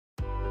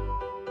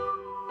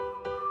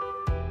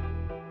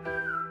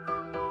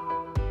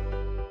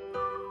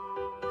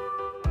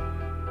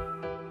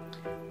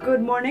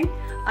Good morning,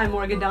 I'm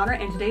Morgan Donner,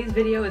 and today's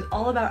video is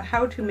all about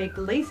how to make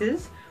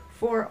laces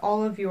for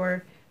all of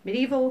your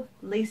medieval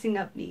lacing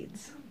up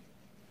needs.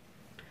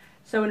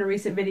 So in a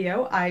recent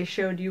video I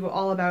showed you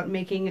all about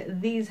making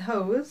these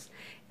hose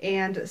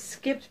and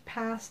skipped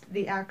past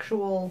the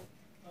actual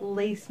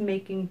lace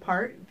making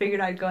part.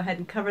 Figured I'd go ahead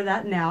and cover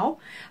that now.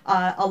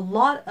 A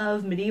lot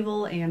of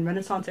medieval and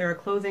Renaissance era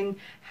clothing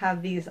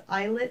have these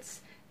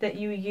eyelets that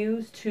you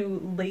use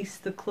to lace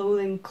the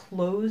clothing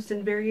closed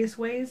in various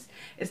ways.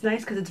 It's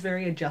nice because it's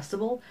very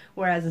adjustable,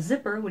 whereas a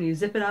zipper, when you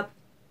zip it up,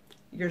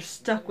 you're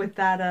stuck with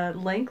that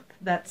length,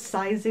 that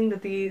sizing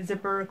that the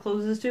zipper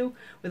closes to.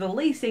 With a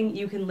lacing,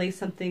 you can lace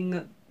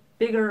something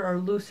bigger or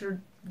looser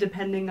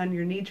depending on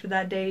your needs for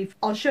that day.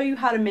 I'll show you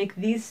how to make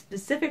these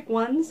specific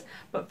ones,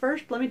 but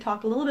first let me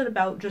talk a little bit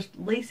about just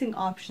lacing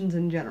options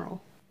in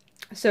general.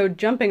 So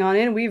jumping on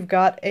in, we've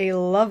got a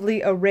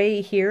lovely array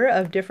here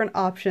of different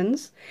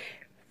options.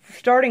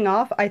 Starting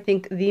off, I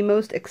think the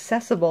most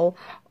accessible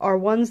are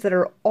ones that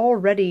are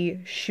already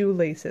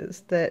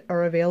shoelaces that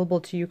are available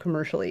to you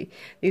commercially.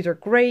 These are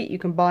great, you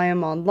can buy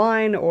them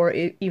online or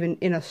even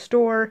in a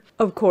store.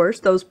 Of course,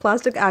 those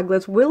plastic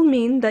aglets will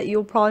mean that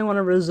you'll probably want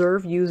to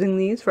reserve using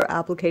these for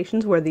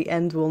applications where the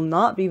ends will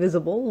not be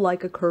visible,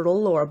 like a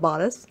kirtle or a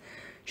bodice.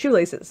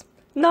 Shoelaces.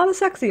 Not a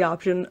sexy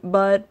option,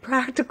 but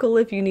practical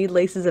if you need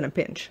laces in a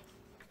pinch.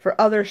 For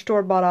other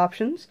store-bought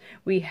options,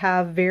 we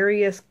have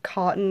various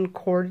cotton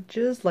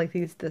cordages, like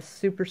this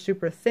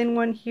super thin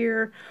one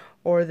here,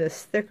 or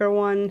this thicker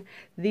one.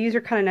 These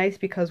are kind of nice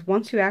because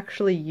once you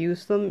actually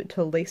use them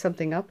to lace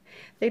something up,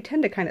 they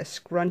tend to kind of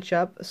scrunch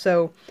up,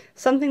 so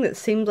something that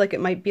seems like it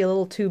might be a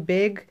little too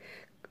big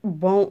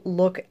won't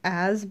look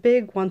as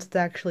big once it's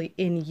actually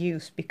in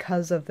use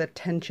because of the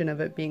tension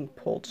of it being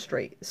pulled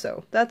straight.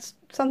 So that's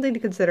something to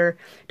consider.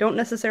 Don't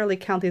necessarily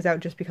count these out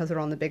just because they're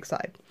on the big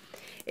side.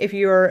 If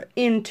you're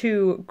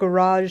into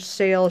garage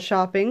sale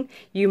shopping,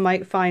 you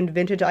might find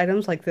vintage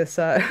items like this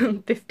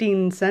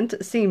 15-cent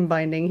seam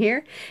binding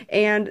here,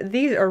 and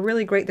these are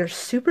really great. They're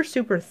super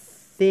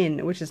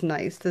thin, which is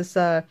nice. This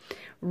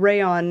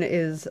rayon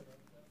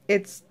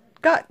it's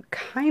got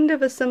kind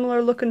of a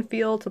similar look and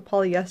feel to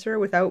polyester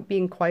without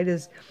being quite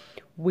as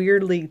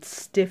weirdly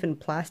stiff and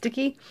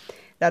plasticky.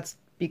 That's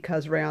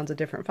because rayon's a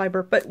different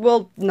fiber, but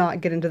we'll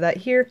not get into that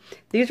here.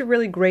 These are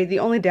really great. The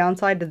only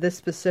downside to this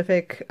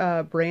specific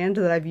brand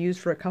that I've used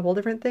for a couple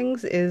different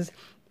things is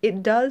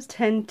it does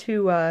tend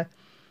to,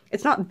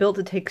 it's not built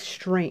to take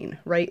strain,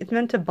 right? It's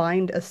meant to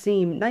bind a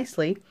seam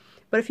nicely,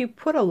 but if you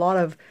put a lot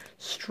of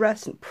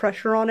stress and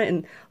pressure on it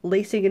and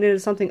lacing it into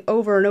something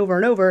over and over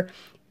and over,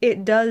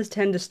 it does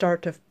tend to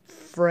start to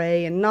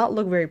fray and not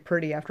look very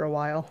pretty after a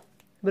while.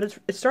 But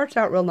it starts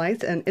out real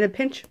nice and in a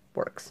pinch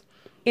works.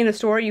 In a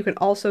store, you can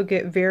also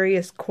get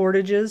various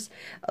cordages.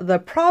 The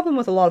problem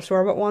with a lot of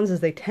store-bought ones is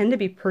they tend to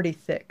be pretty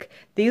thick.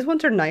 These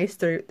ones are nice.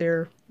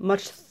 They're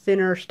much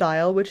thinner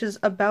style, which is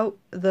about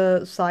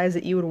the size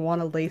that you would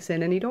want to lace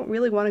in, and you don't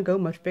really want to go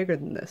much bigger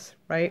than this,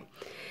 right?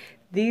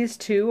 These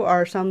two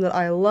are some that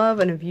I love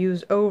and have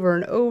used over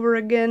and over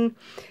again.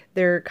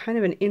 They're kind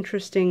of an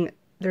interesting,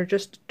 they're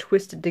just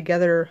twisted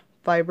together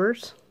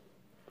fibers,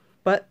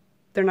 but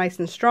they're nice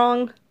and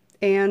strong,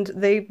 and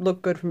they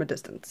look good from a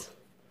distance.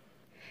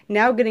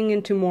 Now getting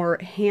into more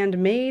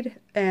handmade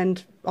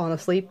and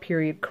honestly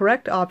period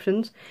correct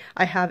options,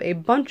 I have a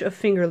bunch of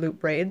finger loop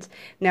braids.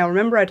 Now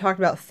remember I talked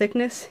about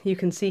thickness? You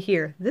can see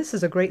here, this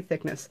is a great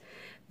thickness.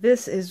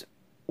 This is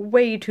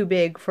way too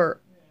big for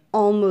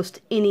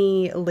almost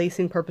any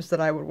lacing purpose that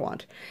I would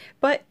want.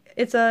 But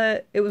it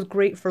was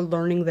great for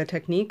learning the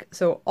technique.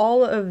 So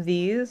all of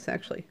these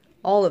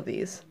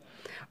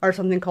are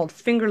something called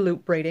finger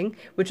loop braiding,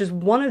 which is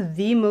one of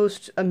the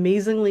most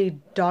amazingly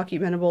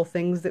documentable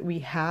things that we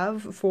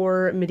have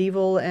for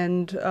medieval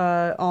and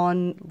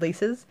on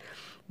laces.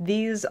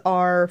 These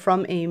are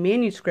from a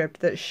manuscript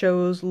that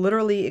shows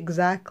literally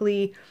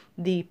exactly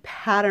the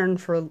pattern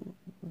for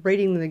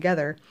braiding them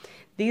together.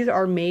 These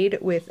are made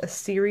with a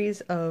series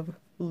of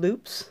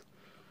loops.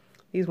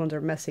 These ones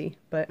are messy,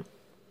 but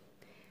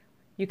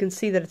you can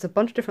see that it's a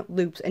bunch of different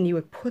loops, and you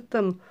would put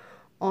them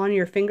on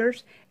your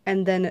fingers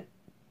and then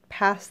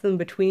pass them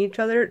between each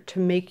other to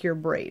make your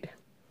braid.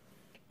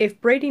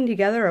 If braiding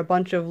together a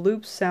bunch of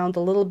loops sounds a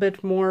little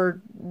bit more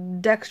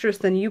dexterous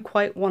than you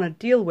quite want to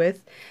deal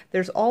with,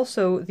 there's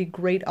also the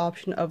great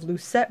option of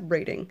lucette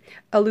braiding.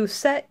 A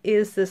lucette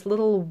is this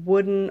little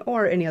wooden,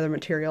 or any other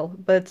material,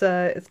 but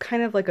it's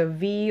kind of like a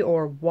V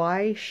or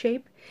Y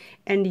shape,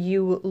 and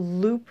you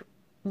loop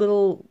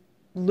little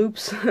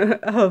loops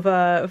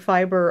of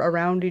fiber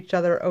around each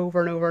other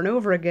over and over and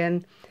over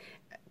again,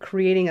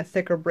 creating a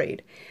thicker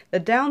braid. The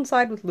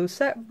downside with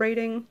lucette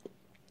braiding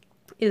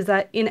is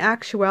that in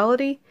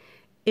actuality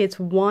it's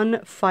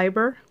one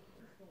fiber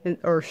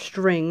or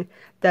string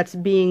that's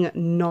being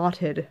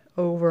knotted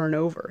over and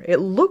over.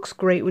 It looks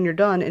great when you're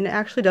done, and it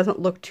actually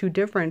doesn't look too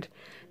different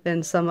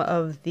than some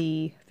of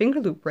the finger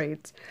loop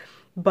braids,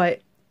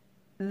 but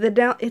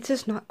it's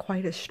just not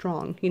quite as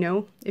strong, you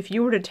know? If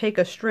you were to take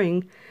a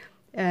string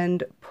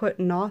and put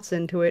knots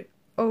into it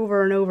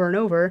over and over and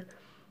over,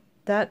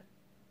 that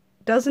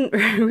doesn't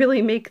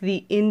really make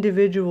the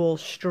individual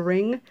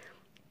string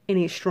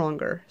any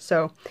stronger.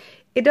 So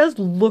it does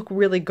look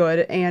really good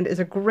and is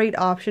a great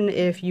option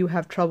if you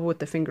have trouble with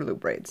the finger loop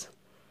braids.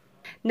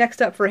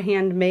 Next up for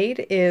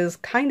handmade is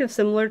kind of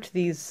similar to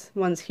these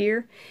ones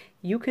here.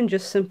 You can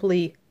just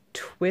simply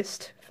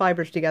twist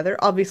fibers together.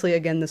 Obviously,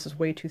 again, this is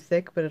way too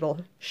thick, but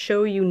it'll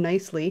show you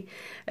nicely.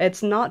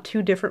 It's not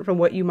too different from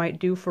what you might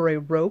do for a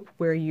rope,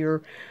 where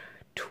you're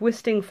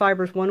twisting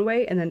fibers one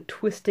way and then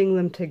twisting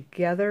them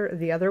together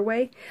the other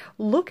way.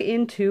 Look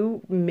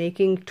into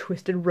making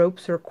twisted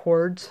ropes or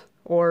cords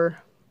or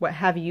what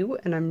have you,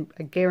 and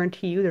I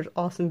guarantee you there's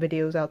awesome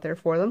videos out there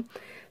for them.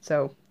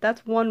 So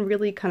that's one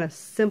really kind of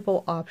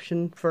simple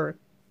option for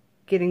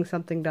getting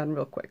something done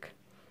real quick.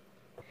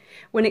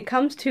 When it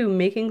comes to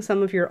making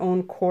some of your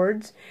own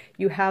cords,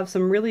 you have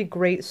some really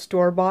great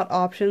store-bought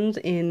options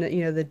in,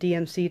 the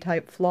DMC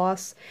type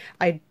floss.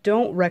 I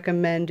don't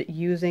recommend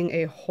using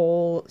a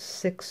whole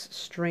 6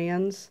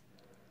 strands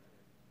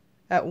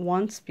at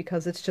once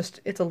because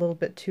it's a little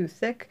bit too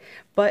thick,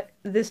 but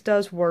this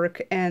does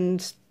work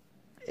and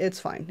it's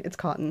fine. It's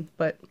cotton,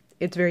 but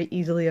it's very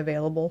easily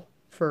available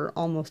for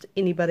almost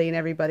anybody and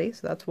everybody,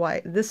 so that's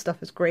why this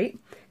stuff is great.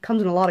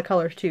 Comes in a lot of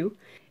colors too.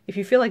 If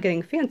you feel like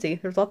getting fancy,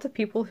 there's lots of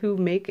people who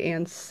make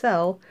and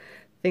sell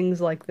things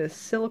like this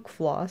silk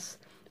floss,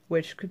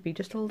 which could be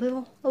just a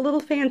little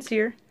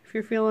fancier if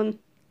you're feeling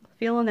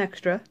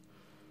extra.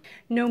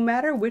 No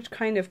matter which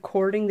kind of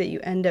cording that you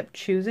end up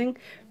choosing,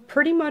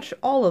 pretty much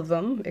all of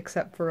them,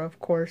 except for of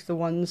course the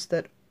ones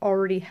that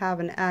already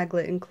have an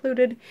aglet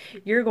included,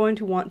 you're going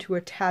to want to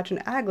attach an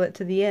aglet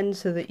to the end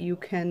so that you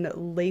can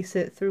lace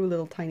it through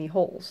little tiny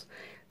holes.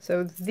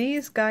 So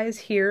these guys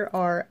here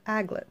are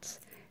aglets.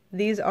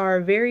 These are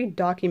very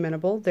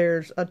documentable.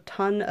 There's a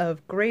ton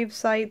of grave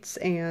sites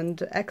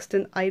and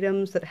extant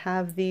items that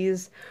have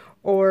these,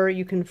 or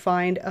you can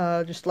find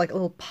just like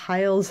little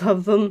piles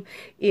of them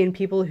in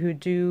people who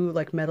do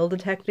like metal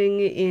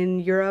detecting in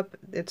Europe.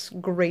 It's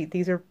great.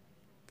 These are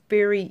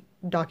very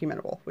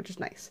documentable, which is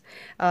nice.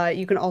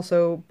 You can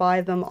also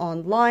buy them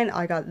online.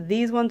 I got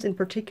these ones in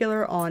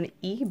particular on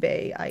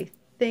eBay, I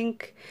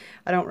think.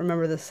 I don't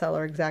remember the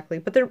seller exactly,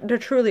 but there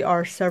truly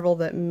are several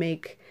that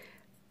make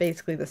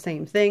basically the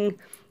same thing,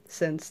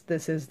 since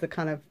this is the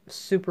kind of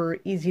super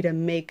easy to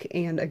make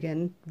and,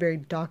 again, very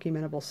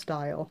documentable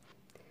style.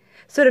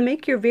 So to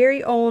make your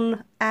very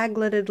own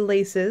agleted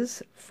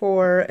laces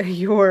for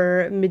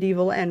your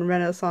medieval and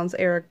Renaissance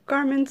era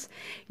garments,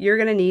 you're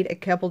going to need a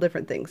couple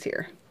different things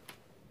here.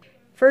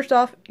 First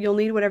off, you'll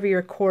need whatever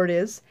your cord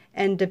is,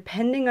 and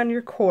depending on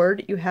your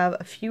cord, you have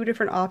a few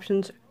different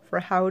options for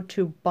how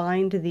to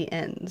bind the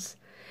ends.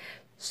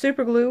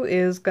 Super glue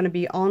is going to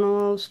be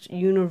almost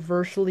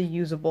universally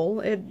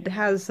usable. It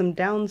has some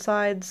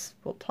downsides,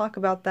 we'll talk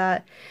about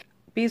that.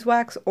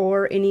 Beeswax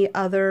or any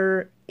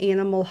other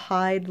animal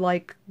hide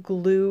like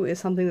glue is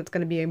something that's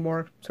going to be a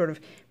more sort of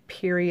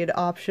period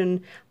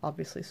option.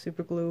 Obviously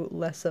super glue,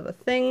 less of a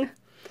thing.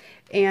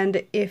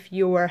 And if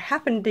you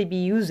happen to be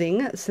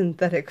using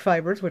synthetic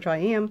fibers, which I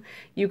am,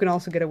 you can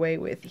also get away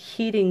with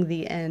heating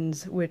the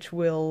ends, which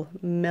will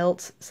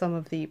melt some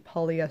of the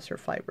polyester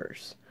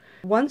fibers.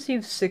 Once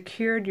you've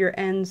secured your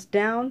ends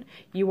down,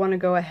 you want to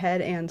go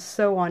ahead and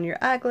sew on your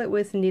aglet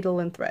with needle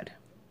and thread.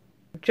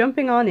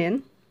 Jumping on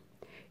in,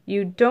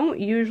 you don't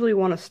usually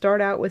want to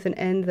start out with an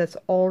end that's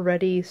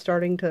already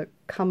starting to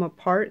come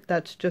apart.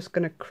 That's just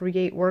going to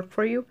create work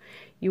for you.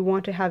 You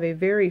want to have a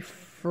very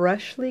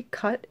freshly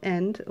cut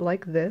end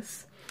like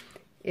this.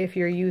 If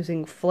you're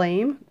using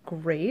flame,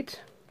 great.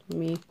 Let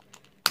me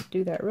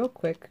do that real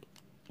quick.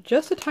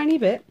 Just a tiny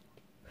bit.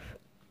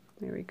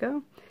 There we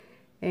go.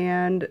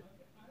 And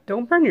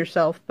don't burn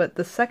yourself, but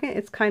the second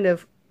it's kind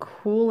of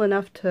cool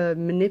enough to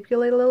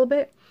manipulate a little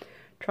bit,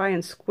 try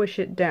and squish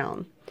it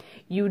down.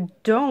 You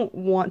don't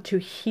want to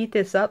heat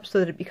this up so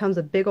that it becomes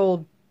a big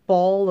old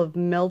ball of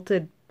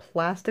melted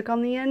plastic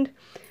on the end,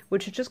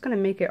 which is just going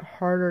to make it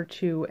harder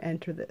to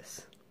enter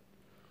this.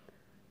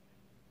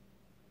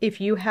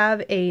 If you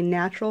have a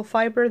natural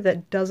fiber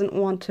that doesn't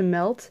want to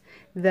melt,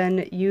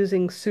 then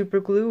using super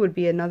glue would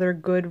be another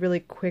good, really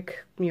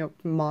quick,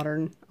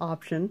 modern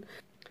option.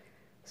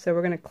 So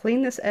we're going to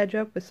clean this edge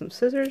up with some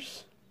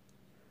scissors.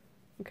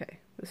 Okay,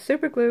 with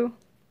super glue,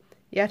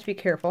 you have to be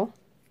careful.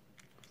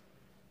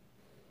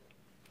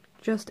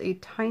 Just a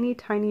tiny,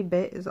 tiny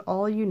bit is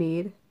all you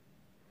need.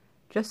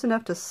 Just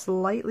enough to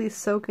slightly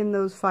soak in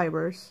those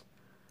fibers.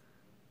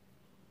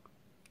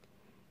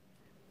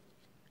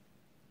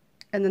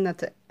 And then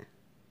that's it.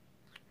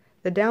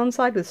 The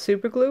downside with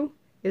super glue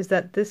is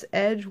that this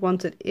edge,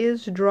 once it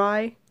is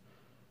dry,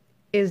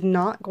 is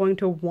not going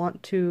to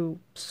want to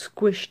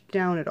squish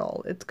down at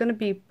all. It's going to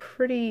be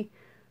pretty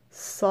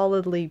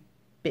solidly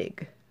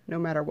big, no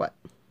matter what.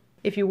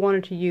 If you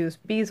wanted to use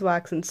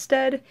beeswax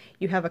instead,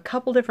 you have a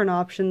couple different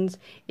options.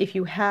 If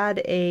you had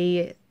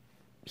a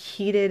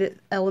heated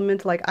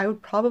element, like I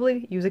would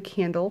probably use a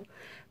candle,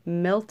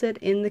 melt it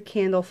in the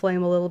candle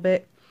flame a little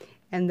bit,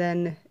 and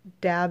then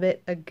dab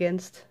it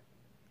against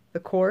the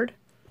cord,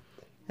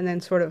 and then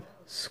sort of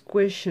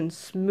squish and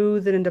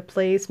smooth it into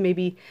place,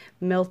 maybe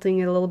melting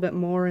it a little bit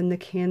more in the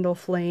candle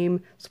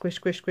flame, squish,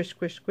 squish, squish,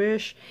 squish,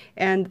 squish,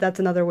 and that's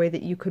another way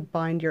that you could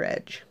bind your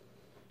edge.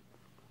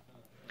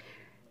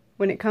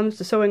 When it comes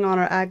to sewing on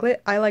our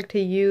aglet, I like to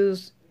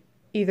use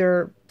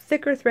either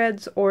thicker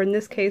threads, or in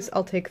this case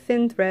I'll take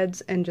thin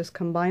threads and just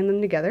combine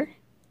them together.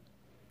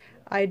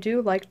 I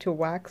do like to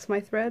wax my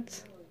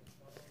threads.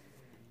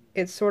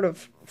 It sort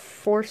of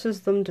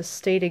forces them to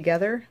stay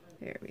together.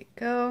 There we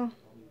go.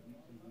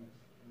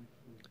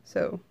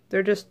 So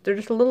they're just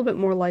a little bit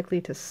more likely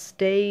to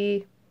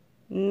stay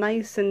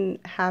nice and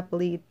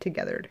happily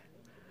togethered.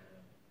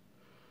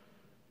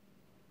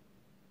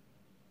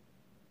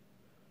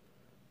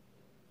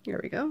 There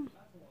we go.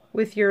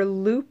 With your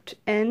looped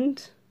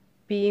end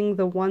being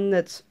the one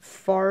that's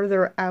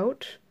farther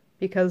out,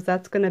 because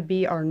that's going to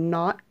be our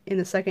knot in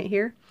a second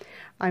here,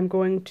 I'm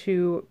going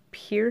to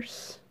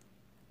pierce.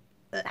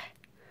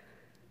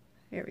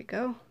 There we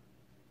go.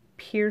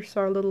 Pierce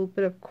our little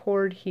bit of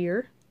cord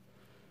here.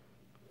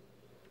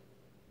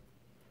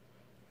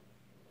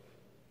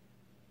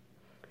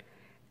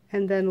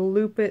 And then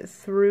loop it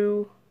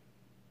through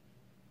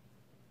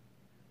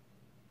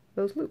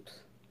those loops.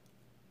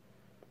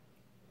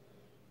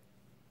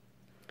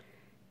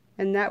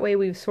 And that way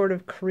we've sort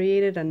of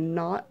created a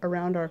knot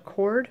around our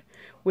cord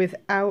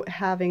without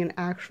having an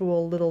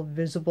actual little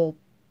visible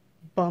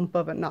bump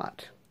of a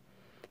knot.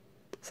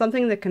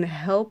 Something that can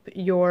help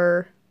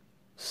your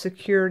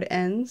secured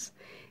ends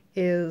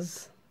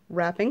is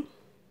wrapping.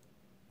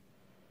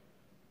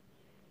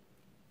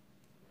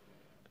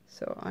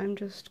 So I'm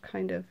just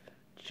kind of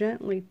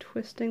gently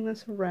twisting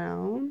this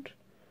around.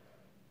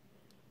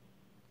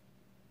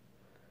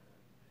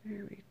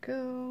 There we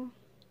go.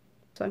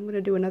 So I'm going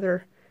to do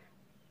another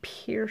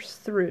pierce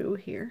through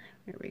here.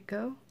 There we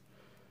go.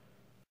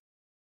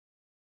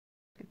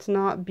 It's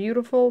not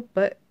beautiful,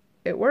 but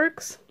it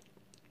works.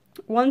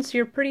 Once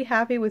you're pretty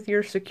happy with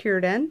your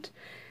secured end,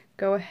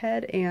 go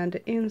ahead and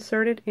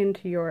insert it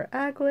into your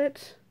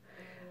aglet.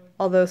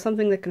 Although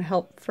something that can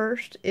help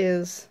first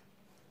is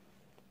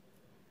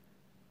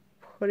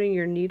putting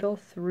your needle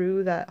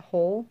through that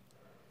hole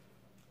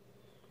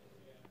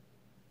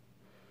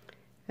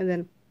and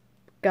then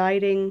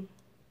guiding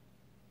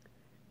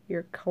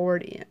your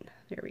cord in.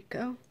 There we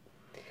go.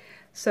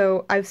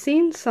 So I've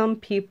seen some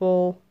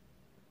people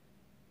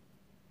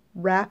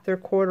wrap their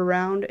cord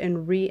around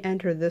and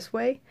re-enter this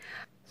way.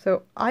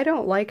 So I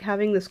don't like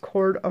having this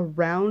cord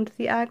around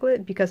the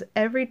aglet, because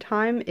every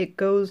time it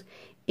goes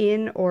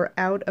in or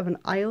out of an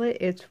eyelet,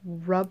 it's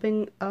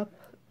rubbing up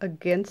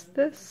against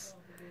this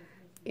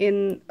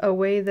in a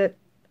way that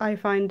I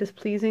find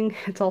displeasing.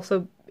 It's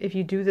also, if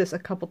you do this a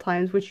couple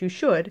times, which you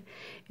should,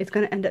 it's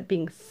going to end up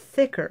being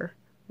thicker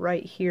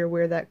right here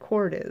where that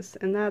cord is,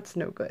 and that's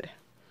no good.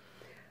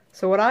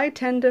 So what I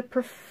tend to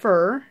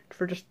prefer,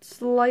 for just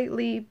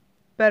slightly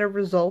better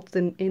results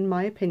in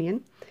my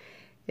opinion,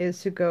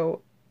 is to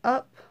go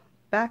up,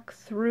 back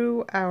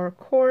through our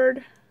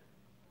cord,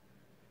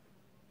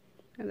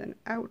 and then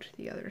out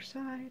the other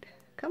side.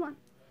 Come on.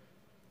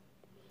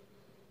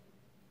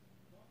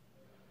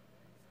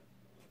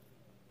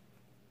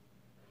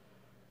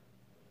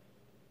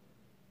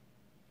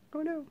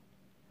 Oh no.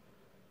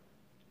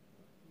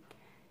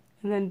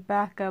 And then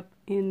back up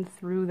in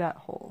through that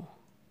hole.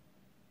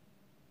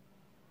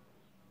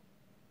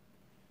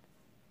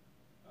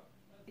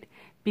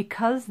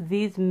 Because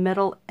these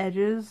metal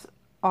edges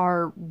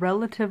are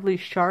relatively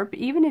sharp,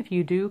 even if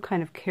you do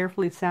kind of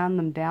carefully sand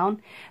them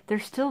down, they're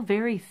still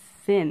very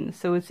thin,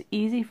 so it's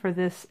easy for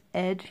this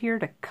edge here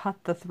to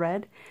cut the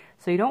thread.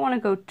 So you don't want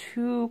to go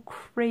too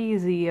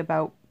crazy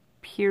about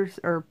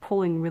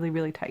pulling really,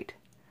 really tight.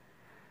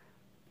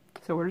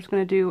 So we're just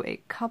going to do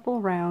a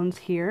couple rounds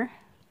here.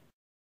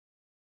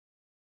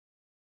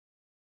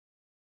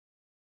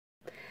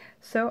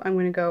 So I'm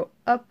going to go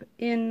up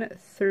in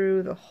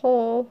through the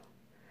hole,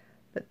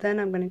 but then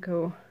I'm going to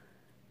go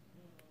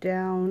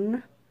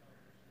down.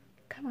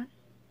 Come on,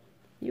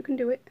 you can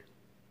do it.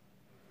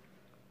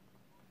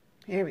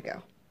 There we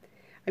go.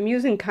 I'm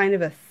using kind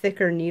of a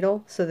thicker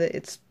needle so that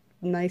it's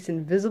nice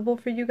and visible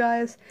for you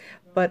guys,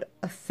 but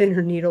a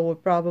thinner needle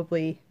would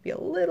probably be a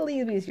little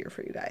easier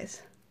for you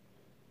guys.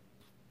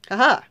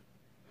 Aha!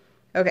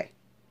 Okay.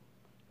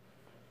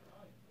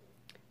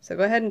 So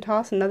go ahead and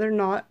toss another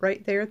knot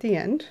right there at the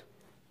end.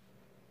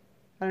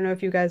 I don't know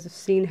if you guys have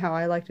seen how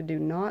I like to do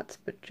knots,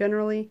 but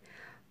generally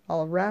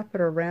I'll wrap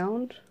it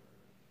around.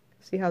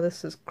 See how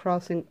this is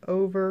crossing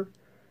over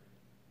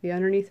the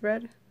underneath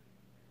thread?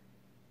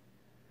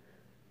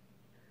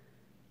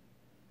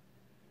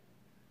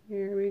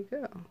 Here we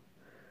go.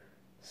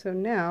 So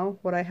now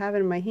what I have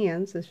in my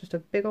hands is just a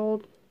big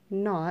old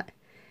knot,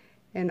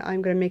 and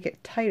I'm going to make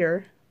it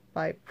tighter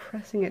by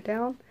pressing it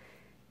down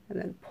and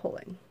then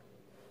pulling.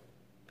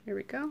 Here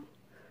we go.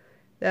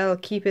 That'll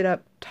keep it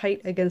up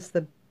tight against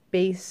the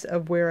base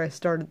of where I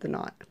started the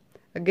knot.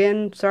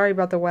 Again, sorry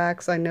about the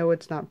wax, I know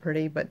it's not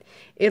pretty, but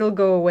it'll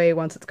go away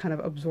once it's kind of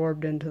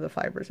absorbed into the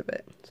fibers a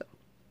bit. So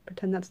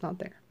pretend that's not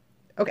there.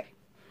 Okay.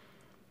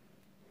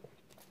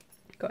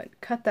 Go ahead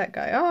and cut that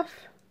guy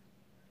off.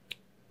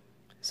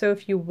 So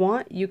if you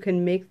want, you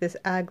can make this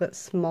aglet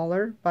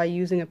smaller by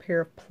using a pair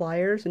of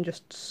pliers and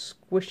just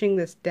squishing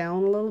this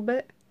down a little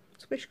bit.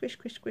 Squish, squish,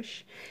 squish,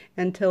 squish,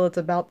 until it's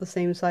about the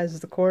same size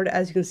as the cord.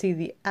 As you can see,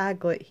 the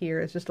aglet here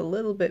is just a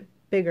little bit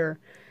bigger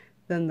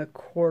than the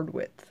cord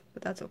width,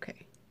 but that's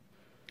okay.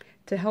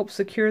 To help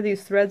secure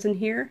these threads in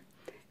here,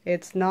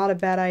 it's not a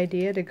bad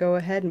idea to go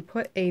ahead and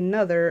put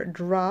another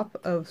drop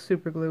of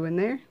super glue in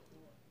there.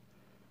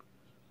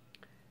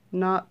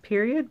 Not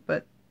period,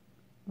 but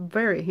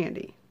very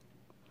handy.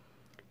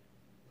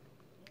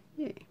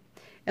 Yay.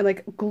 And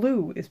like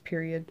glue is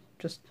period,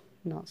 just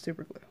not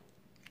super glue.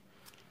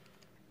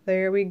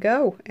 There we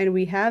go, and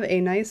we have a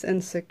nice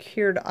and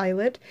secured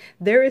eyelet.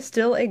 There is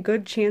still a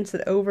good chance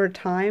that over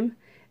time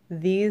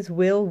these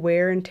will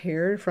wear and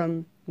tear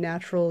from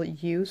natural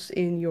use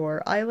in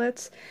your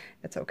eyelets.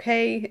 It's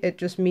okay, it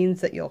just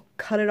means that you'll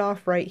cut it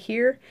off right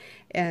here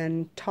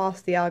and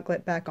toss the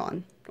aglet back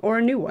on, or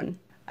a new one.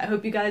 I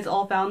hope you guys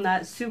all found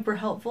that super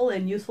helpful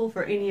and useful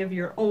for any of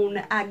your own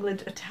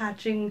aglet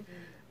attaching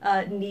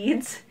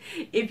needs.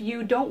 If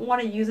you don't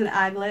want to use an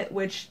aglet,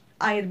 which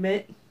I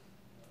admit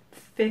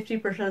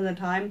 50% of the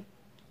time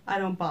I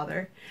don't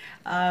bother,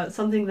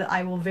 something that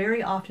I will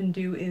very often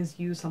do is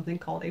use something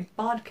called a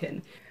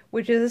bodkin,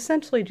 which is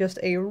essentially just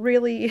a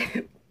really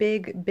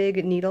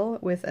big needle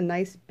with a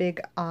nice big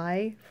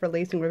eye for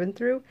lacing ribbon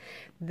through.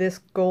 This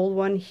gold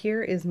one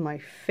here is my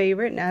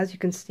favorite, and as you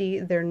can see,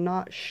 they're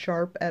not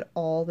sharp at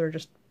all, they're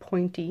just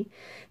pointy.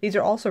 These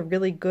are also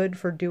really good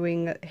for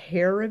doing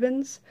hair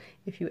ribbons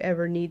if you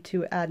ever need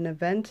to add an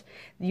event.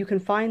 You can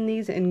find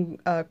these in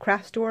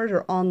craft stores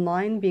or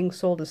online being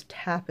sold as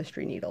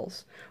tapestry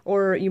needles,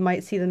 or you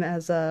might see them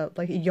as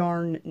like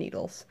yarn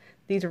needles.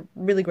 These are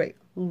really great.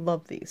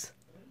 Love these.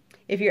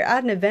 If you're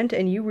at an event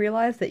and you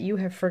realize that you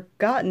have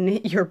forgotten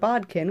your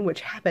bodkin,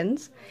 which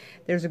happens,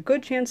 there's a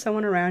good chance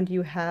someone around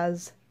you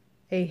has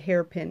a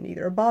hairpin,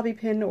 either a bobby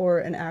pin or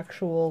an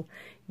actual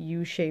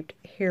U-shaped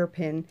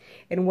hairpin.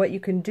 And what you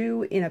can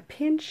do in a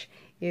pinch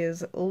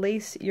is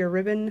lace your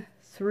ribbon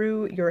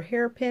through your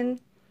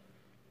hairpin,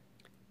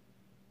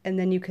 and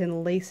then you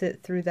can lace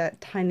it through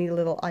that tiny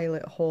little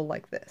eyelet hole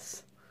like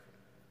this.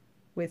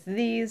 With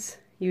these,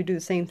 you do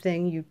the same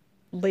thing. You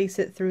lace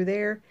it through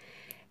there,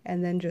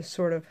 and then just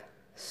sort of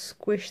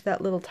squish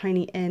that little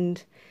tiny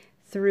end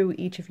through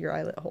each of your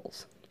eyelet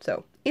holes.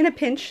 So, in a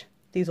pinch,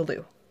 these will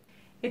do.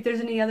 If there's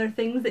any other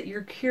things that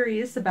you're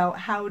curious about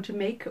how to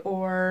make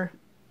or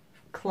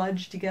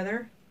kludge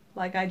together,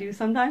 like I do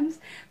sometimes,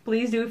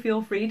 please do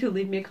feel free to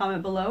leave me a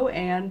comment below,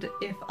 and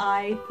if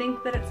I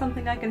think that it's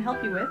something I can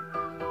help you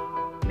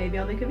with, maybe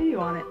I'll make a video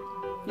on it.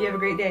 You have a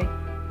great day.